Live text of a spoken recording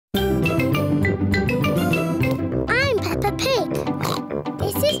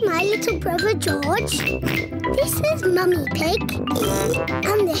brother George. This is Mummy Pig.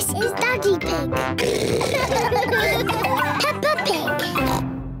 And this is Daddy Pig. Peppa Pig.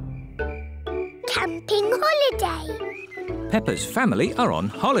 Camping holiday. Peppa's family are on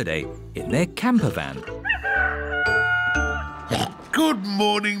holiday in their camper van. Good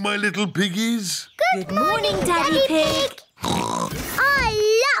morning, my little piggies. Good morning, Daddy Pig.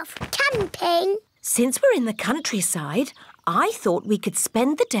 I love camping. Since we're in the countryside, I thought we could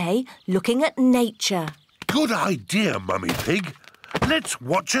spend the day looking at nature. Good idea, Mummy Pig. Let's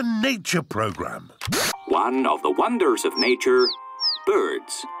watch a nature programme. One of the wonders of nature,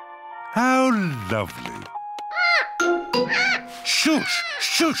 birds. How lovely. Shush,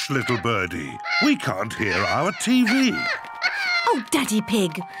 shush, little birdie. We can't hear our TV. Oh, Daddy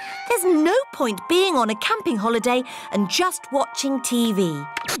Pig, there's no point being on a camping holiday and just watching TV.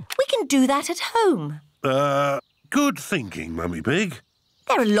 We can do that at home. Good thinking, Mummy Pig.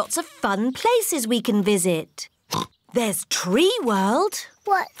 There are lots of fun places we can visit. There's Tree World.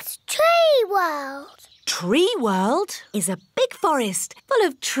 What's Tree World? Tree World is a big forest full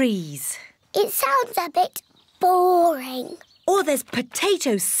of trees. It sounds a bit boring. Or there's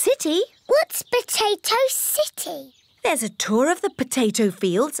Potato City. What's Potato City? There's a tour of the potato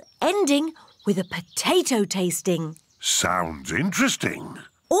fields ending with a potato tasting. Sounds interesting.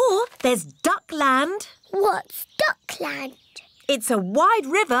 Or there's Duckland. What's Duckland? It's a wide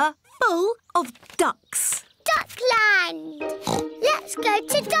river full of ducks. Duckland! Let's go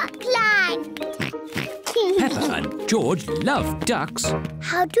to Duckland! Peppa and George love ducks.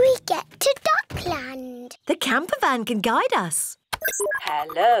 How do we get to Duckland? The camper van can guide us.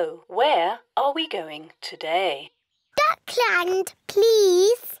 Hello, where are we going today? Duckland,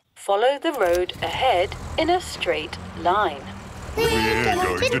 please. Follow the road ahead in a straight line. We're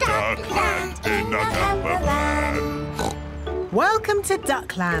going to Duckland in a camper van. Welcome to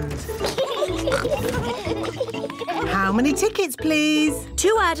Duckland. How many tickets, please?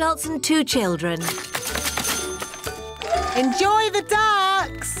 2 adults and 2 children. Enjoy the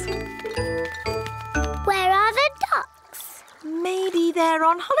ducks. Where are the ducks? Maybe they're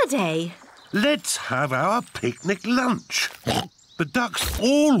on holiday. Let's have our picnic lunch. The ducks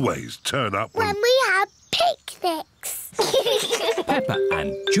always turn up When we have picnics. Peppa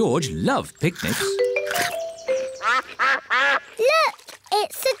and George love picnics. Look,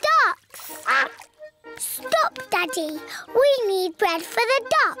 it's the ducks. Stop, Daddy. We need bread for the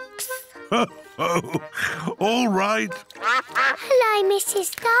ducks. All right. Hello,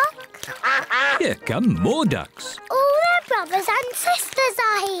 Mrs. Duck. Here come more ducks. All their brothers and sisters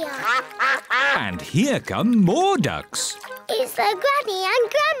are here. And here come more ducks. It's the Granny and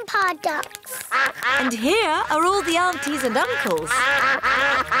Grandpa ducks. And here are all the aunties and uncles.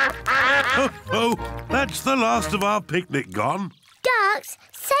 Oh, that's the last of our picnic gone. Ducks,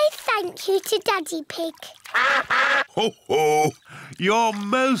 say thank you to Daddy Pig. Ho, ho! You're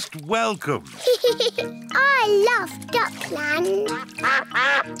most welcome. I love Duckland.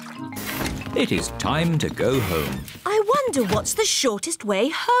 It is time to go home. I wonder what's the shortest way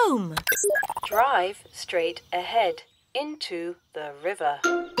home. Drive straight ahead into the river.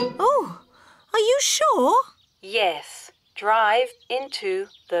 Oh, are you sure? Yes, drive into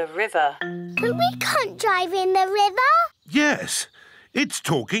the river. But we can't drive in the river. Yes, it's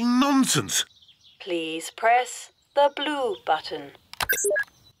talking nonsense. Please press the blue button.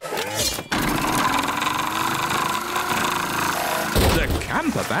 The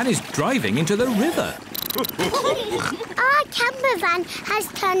camper van is driving into the river. Our camper van has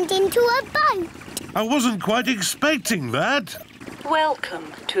turned into a boat. I wasn't quite expecting that.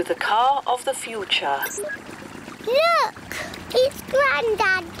 Welcome to the car of the future. Look, it's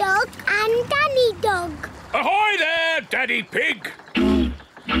Grandad Dog and Danny Dog. Ahoy there, Daddy Pig!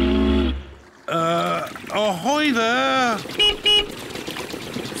 Ahoy there.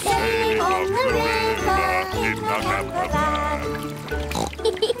 Sailing on the river in the camper van.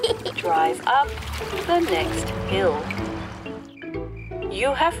 Drive up the next hill.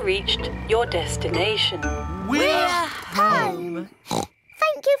 You have reached your destination. We're home.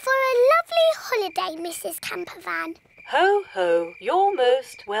 Thank you for a lovely holiday, Mrs. Campervan. Ho, ho, you're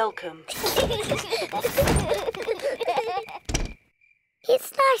most welcome.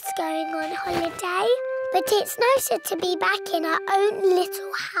 It's nice going on holiday, but it's nicer to be back in our own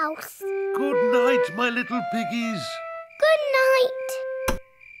little house. Good night, my little piggies.